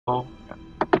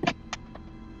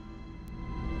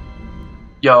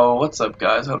Yo, what's up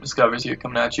guys? Hope Discovers here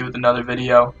coming at you with another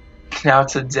video. Now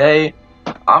today,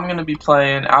 I'm going to be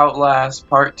playing Outlast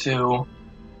Part 2.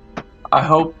 I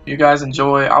hope you guys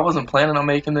enjoy. I wasn't planning on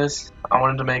making this. I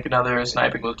wanted to make another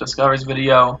Sniping with Discovers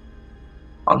video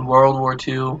on World War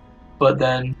II, but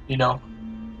then,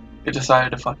 it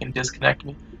decided to fucking disconnect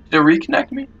me. Did it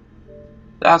reconnect me?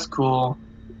 That's cool,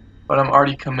 but I'm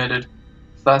already committed,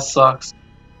 so that sucks.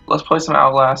 Let's play some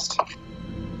Outlast.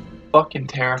 Fucking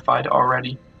terrified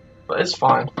already, but it's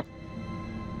fine.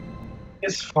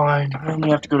 It's fine. I only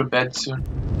have to go to bed soon.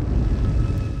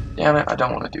 Damn it, I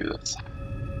don't want to do this.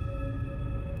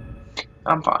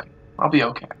 I'm fine. I'll be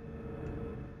okay.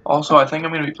 Also, I think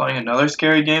I'm going to be playing another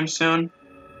scary game soon.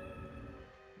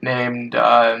 Named,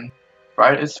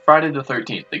 it's Friday the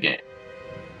 13th, the game.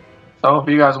 So if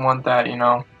you guys want that,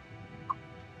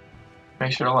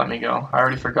 make sure to let me go. I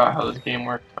already forgot how this game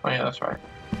worked. Oh yeah, that's right.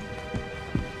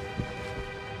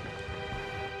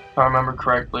 If I remember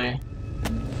correctly.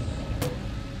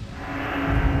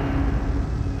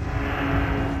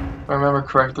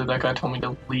 That guy told me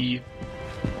to leave.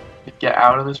 To get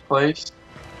out of this place.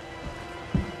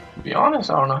 To be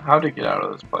honest, I don't know how to get out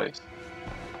of this place.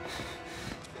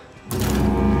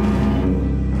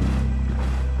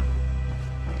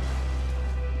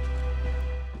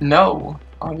 No,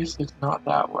 obviously it's not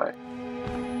that way.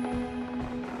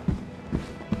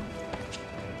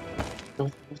 Go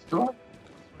through this door?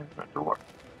 Where's the door?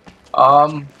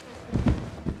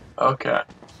 Okay.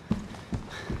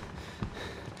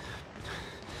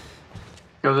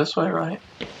 Go this way, right?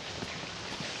 It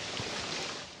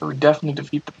would definitely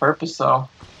defeat the purpose, though.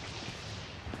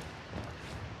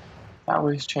 That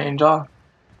way's chained off.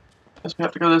 Guess we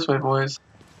have to go this way, boys.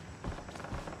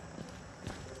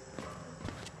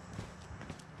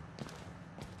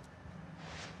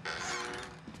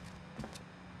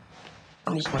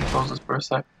 I'm just gonna close this for a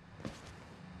sec.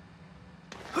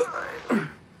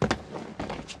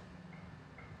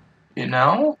 You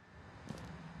know?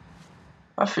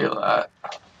 I feel that.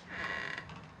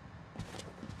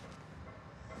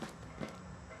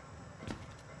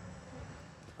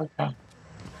 Okay.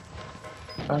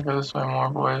 Gotta go this way more,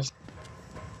 boys.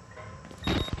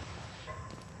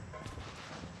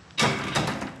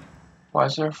 Why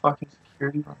is there a fucking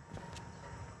security room?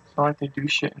 It's not like they do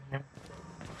shit in here.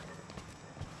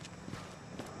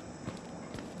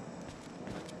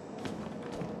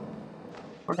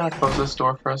 We're gonna close this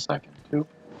door for a second, too.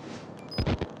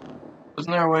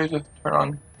 Isn't there a way to turn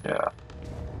on? Yeah.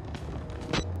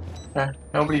 Okay,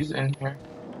 nobody's in here.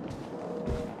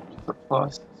 Just a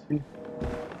plus. Let's see.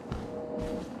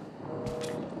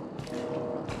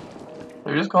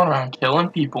 They're just going around killing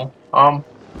people.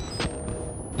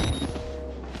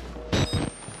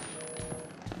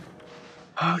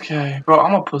 Okay, bro,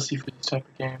 I'm a pussy for these type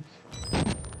of games.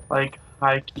 Like,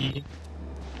 high key.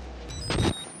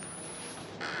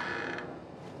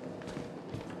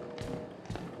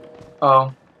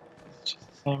 Oh, it's just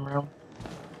the same room.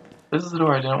 This is the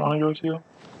door I didn't want to go to.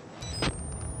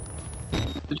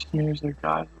 It just means there are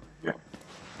guys over here.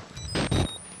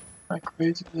 Like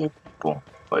crazy, there are people.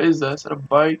 What is that? Is that a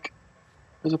bike?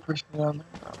 There's a person down there.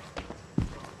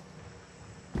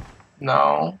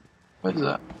 No. What is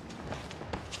that?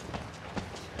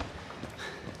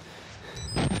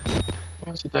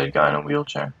 It's a dead guy in a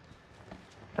wheelchair.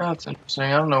 That's interesting.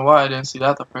 I don't know why I didn't see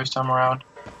that the first time around.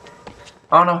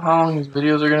 I don't know how long these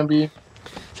videos are gonna be.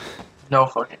 No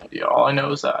fucking idea. All I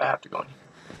know is that I have to go in here.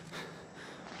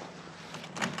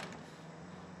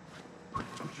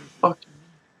 Fuck you.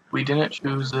 We didn't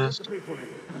choose this.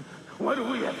 Why do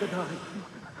we have to die?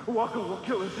 Walker will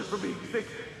kill us just for being sick.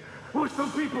 We're some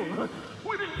people.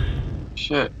 We didn't...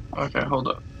 Shit. Okay, hold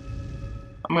up.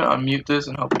 I'm gonna unmute this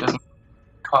and hope it doesn't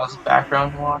cause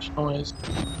background noise.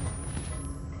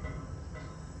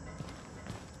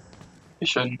 It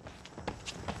shouldn't.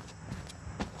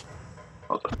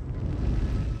 Hold up.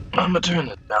 I'm gonna turn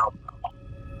this down.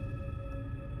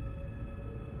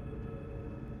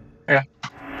 Yeah.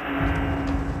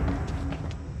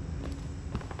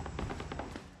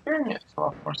 Hearing it's a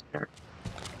lot more scary.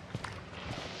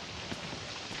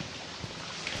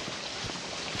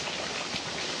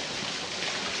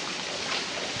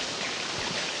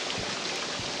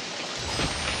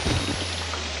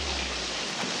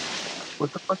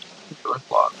 What the fuck is this door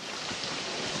blocked?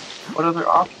 What other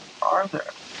options are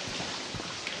there?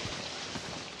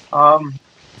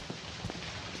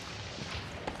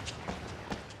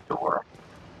 Door.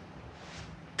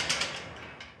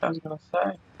 I was gonna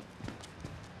say.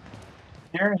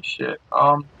 Hearing shit.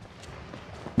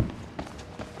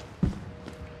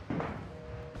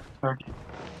 Turkey.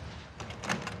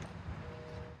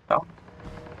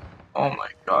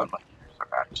 God, my ears are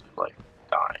actually like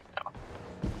dying now.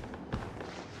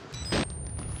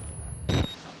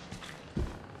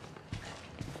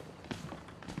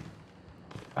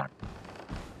 Okay.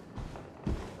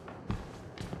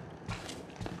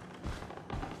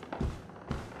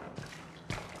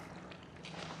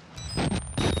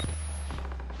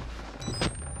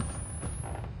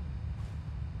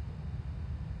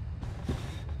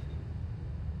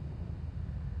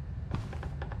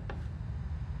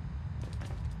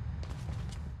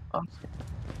 Let's see.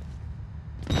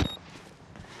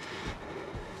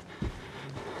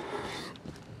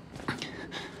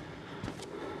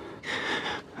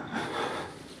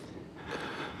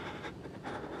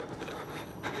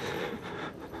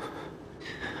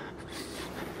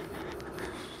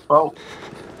 Well,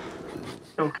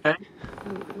 okay.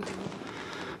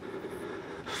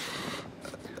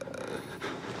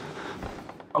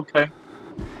 Okay.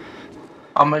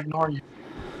 I'm gonna ignore you.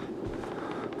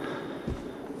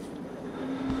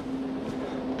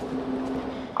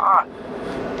 Ah,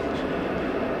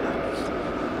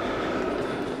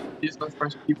 these are the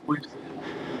first people we've seen.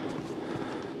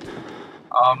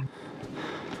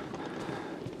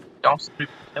 Don't seem to be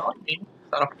killing me. Is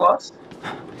that a plus?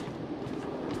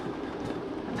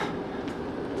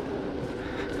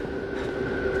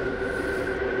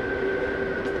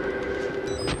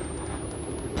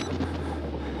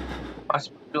 I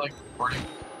supposed to be like recording.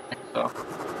 I think so.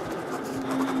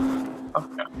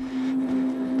 Okay.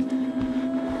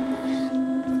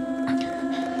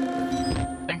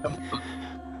 I think I'm supposed to do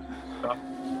stuff.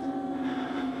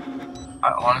 I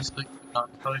honestly could not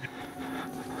tell you.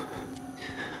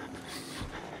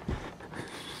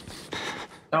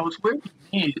 That was weird to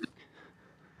me.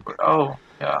 But, oh,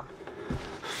 yeah.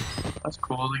 That's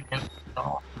cool. The game's,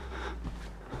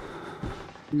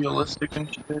 realistic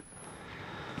and shit.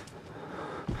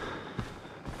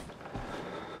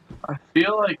 I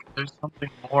feel like there's something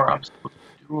more I'm supposed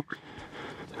to do over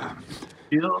here. I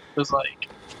feel because, like,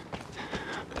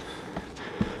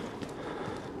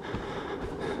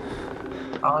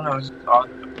 I don't know, it's just odd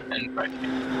to end right here.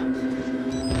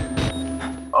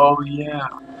 Oh, yeah.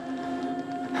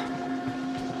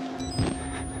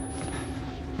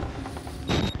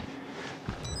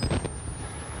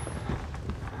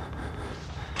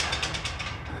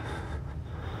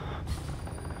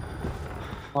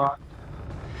 What?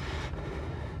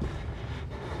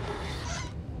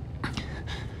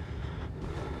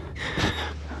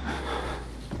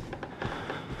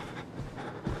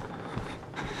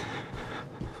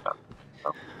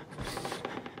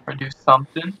 Or do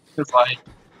something, because, like,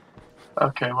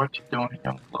 okay, what you doing,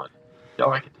 young blood?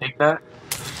 Yo, I can take that?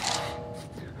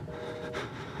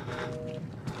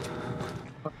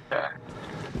 Okay.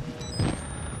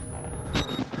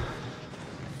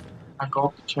 I go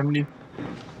up the chimney.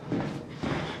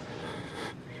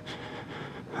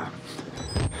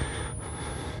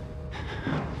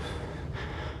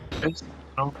 It's,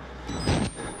 no.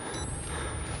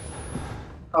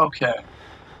 Okay.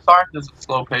 Sorry if this is a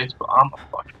slow pace, but I'm a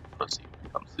fucking pussy when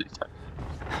it comes to these types of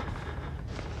games.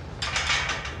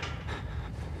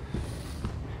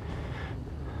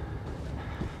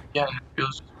 Again, it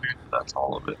feels just weird that that's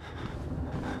all of it.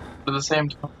 But at the same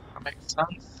time, that makes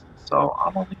sense, so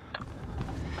I'm gonna leave now.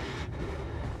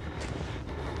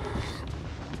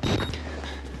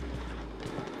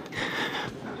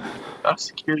 Got a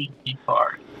security key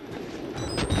card.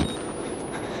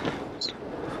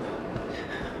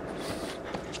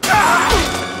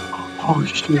 Oh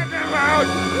shit. Get them out!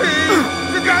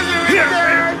 Please! The guys are in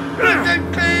there! Listen,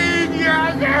 please!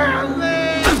 Yes,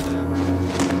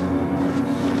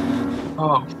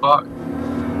 Oh fuck.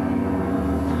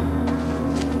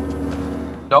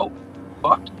 Nope.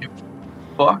 Fuck you.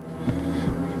 Fuck.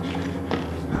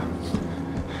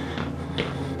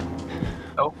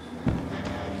 Nope.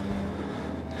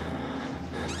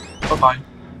 Bye bye.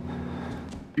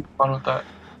 Keep fun with that.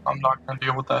 I'm not gonna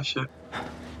deal with that shit.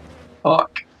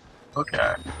 Fuck.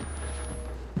 Okay.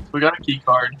 So we got a key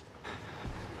card.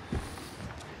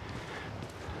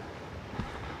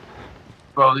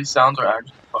 Bro, these sounds are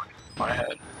actually fucking in my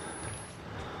head.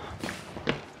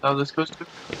 How this goes to?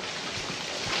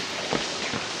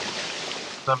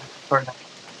 Let me start now.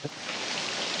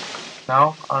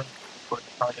 No? I don't know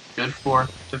what it's good for,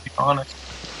 to be honest.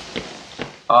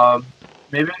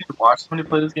 Maybe I need to watch somebody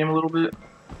play this game a little bit.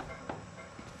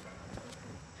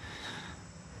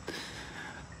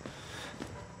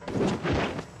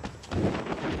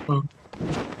 Ooh.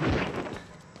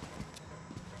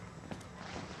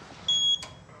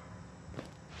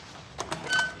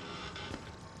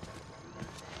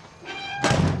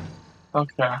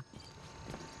 Okay.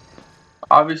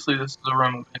 Obviously this is a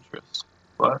room of interest.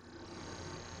 What?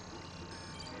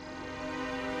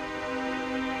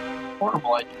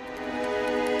 Horrible idea.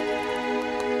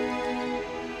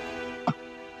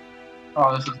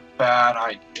 Oh, this is a bad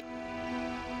idea.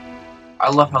 I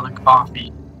love how the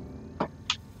coffee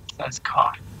says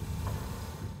coffee.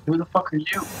 Who the fuck are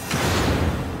you?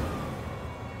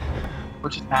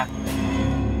 What just happened?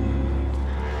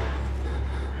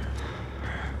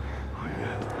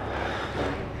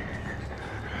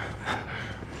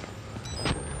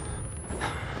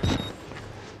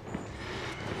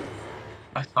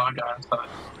 I saw a guy outside.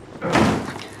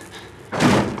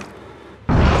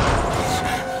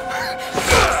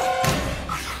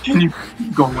 Can you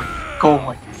go away? Go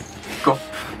away. Go.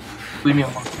 Leave me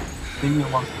alone. Leave me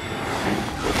alone.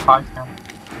 I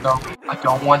can't. No, I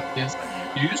don't want this.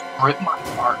 You just rip my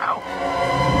heart out.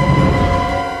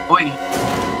 Wait.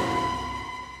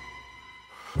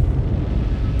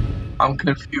 I'm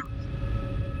confused.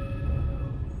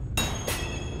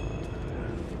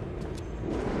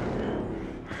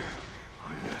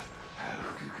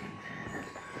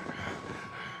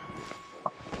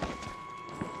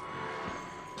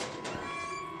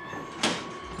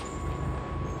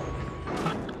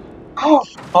 Oh,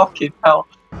 fucking hell.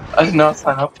 I did not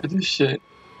sign up for this shit.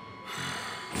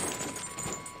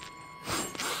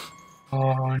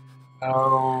 Oh,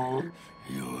 no.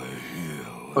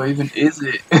 What even is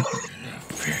it?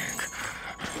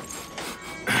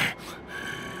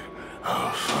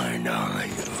 I'll find all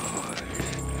yours.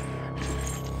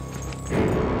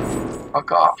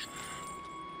 Fuck off.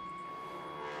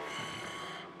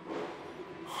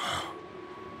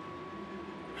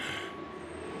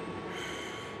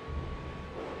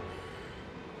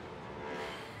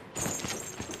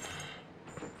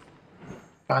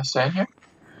 Can I stay in here?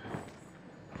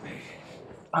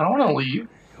 I don't want to leave.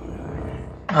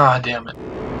 Ah, damn it.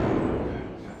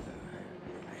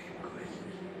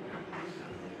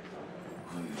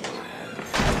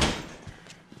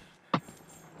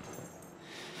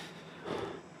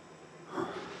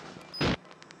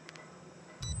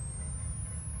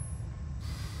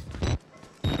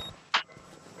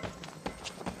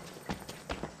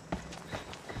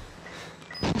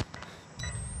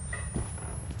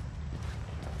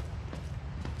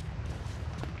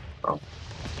 Oh.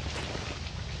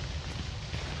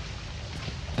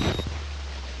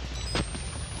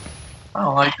 I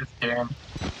don't like this game.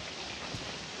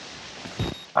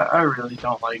 I really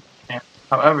don't like this game.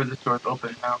 However, this door's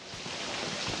open now.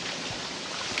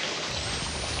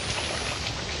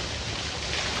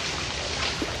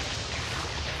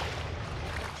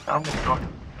 I'm gonna go.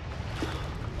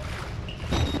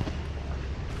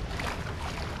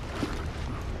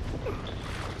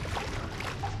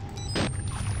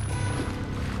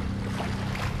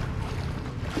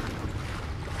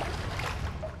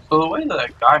 So the way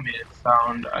that guy made it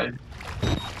sound, I'm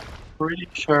pretty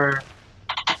sure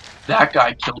that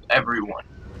guy killed everyone.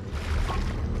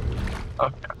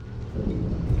 Okay.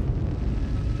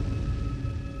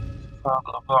 Blah,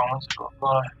 blah, blah, blah,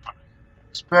 blah.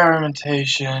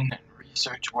 Experimentation and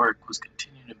research work was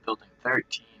continued in Building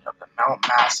 13 of the Mount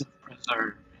Massive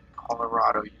Preserve in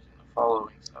Colorado using the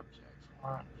following subjects.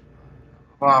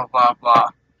 Blah, blah, blah.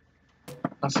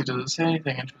 Let's see, does it say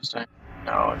anything interesting?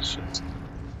 No, it's just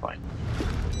like...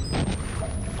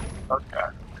 Okay.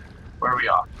 Where are we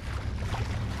off?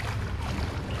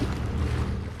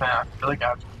 Man, I feel like I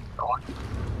have to keep going.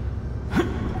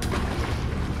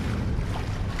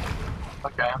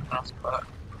 Okay, I'm gonna spot.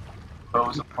 What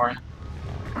was important?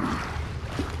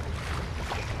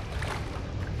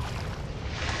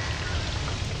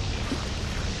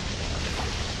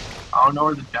 I don't know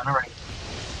where the generator is.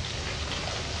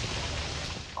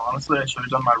 Honestly, I should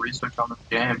have done my research on this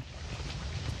game.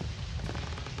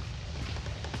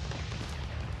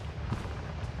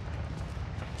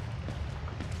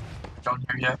 Down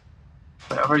here yet?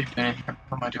 Wait, I've already been in here.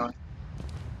 What am I doing?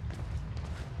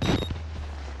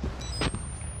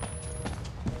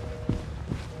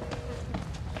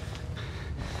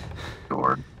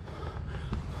 Door.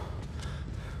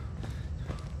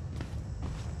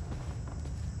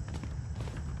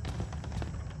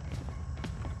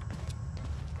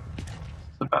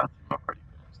 The bathroom. I've already been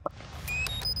inside.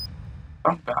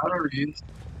 Some batteries.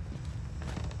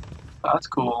 That's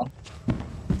cool.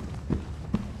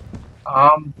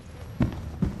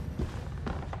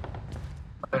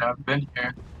 Wait, I've been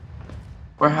here.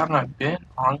 Where haven't I been,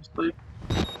 honestly?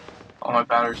 All my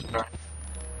batteries are dying.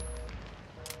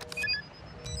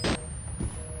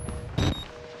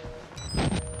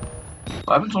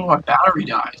 What happens when my battery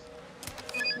dies?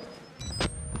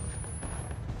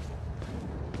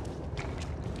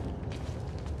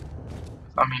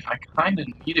 I mean, I kind of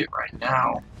need it right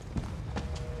now.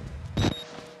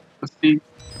 Let's see.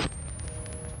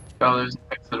 Oh, there's an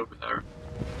exit over there.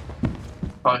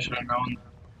 Probably should have known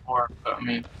that before, but I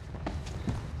mean.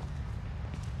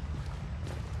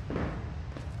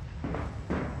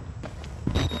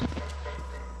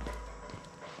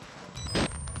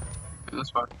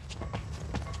 This way.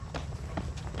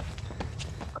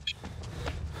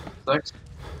 Six.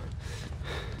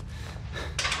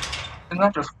 Isn't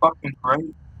that just fucking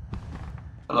great?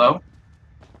 Hello?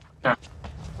 Yeah.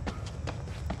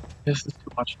 This is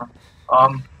too much for me.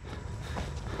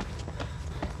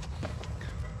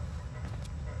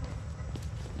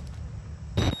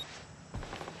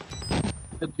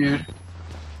 The dude.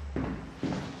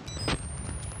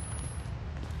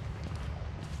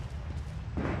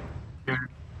 Dude.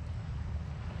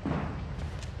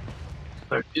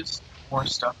 There is more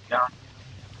stuff down here.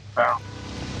 Found.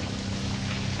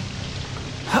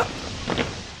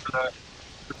 That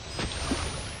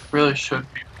really should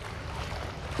be.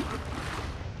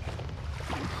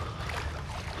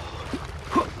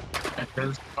 It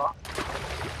is not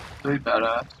really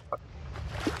badass. But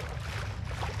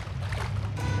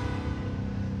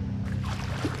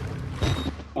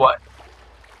what?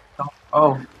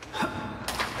 Oh.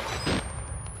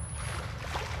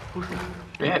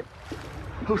 Shit.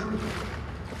 Who's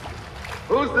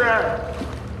there?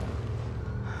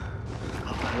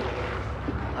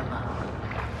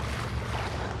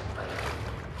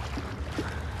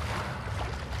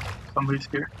 Somebody's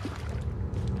here.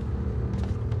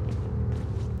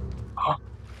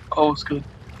 Oh, it's good.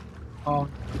 So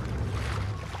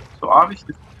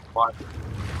obviously, what? Is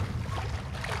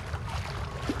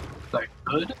that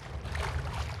good?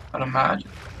 I'd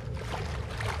imagine.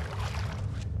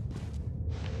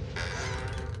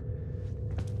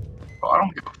 Oh, I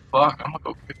don't give a fuck. I'm gonna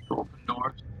go kick the open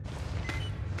doors.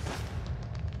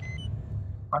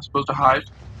 Am I supposed to hide?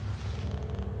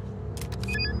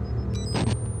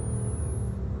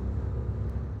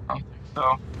 I don't think so.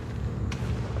 I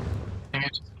think it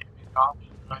just gave me the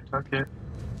option and I took it.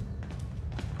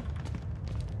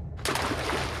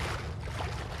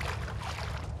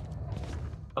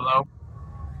 Hello?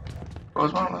 What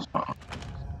was wrong with this phone?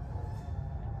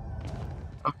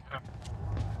 Okay.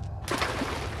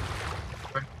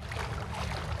 Wait.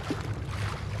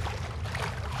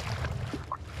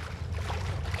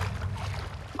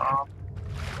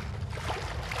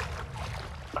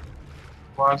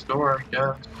 Last door, I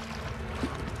guess.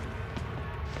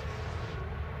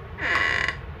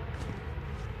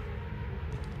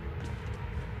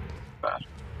 Bad.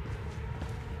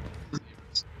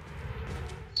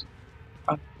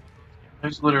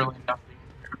 There's literally nothing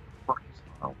here important.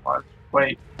 So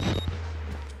wait.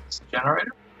 It's a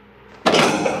generator? I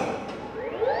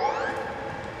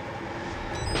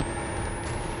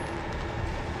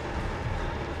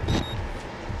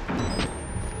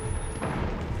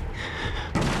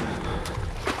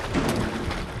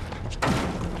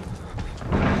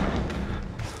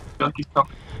feel like he's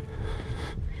coming.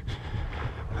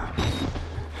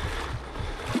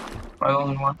 Am I the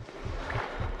only one?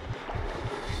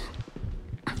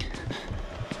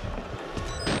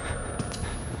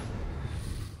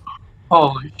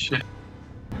 Holy shit.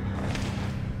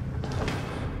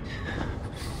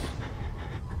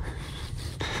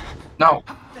 No.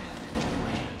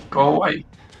 Go away.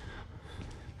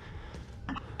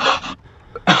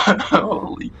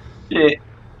 Holy shit.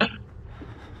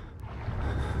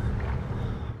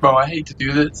 Bro, I hate to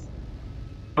do this,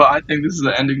 but I think this is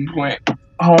the ending point.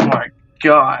 Oh my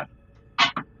god.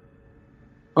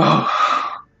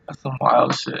 Oh, that's some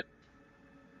wild shit.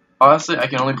 Honestly, I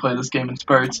can only play this game in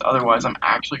spurts, otherwise I'm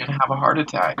actually gonna have a heart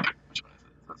attack. Which one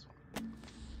is it? This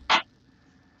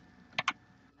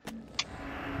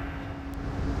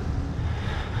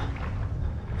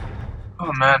one.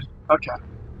 Oh man, okay.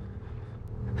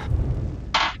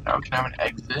 Now we can have an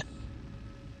exit.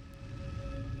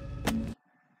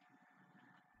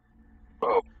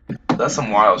 Whoa. That's some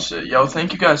wild shit. Yo,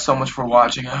 thank you guys so much for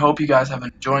watching. I hope you guys have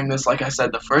been enjoying this. Like I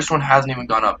said, the first one hasn't even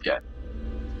gone up yet.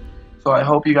 So I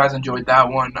hope you guys enjoyed that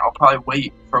one. I'll probably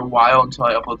wait for a while until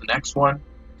I upload the next one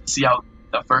to see how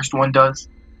the first one does.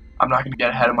 I'm not going to get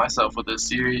ahead of myself with this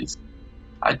series.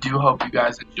 I do hope you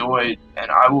guys enjoyed, and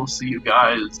I will see you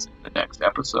guys in the next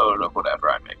episode of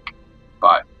whatever I make.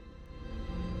 Bye.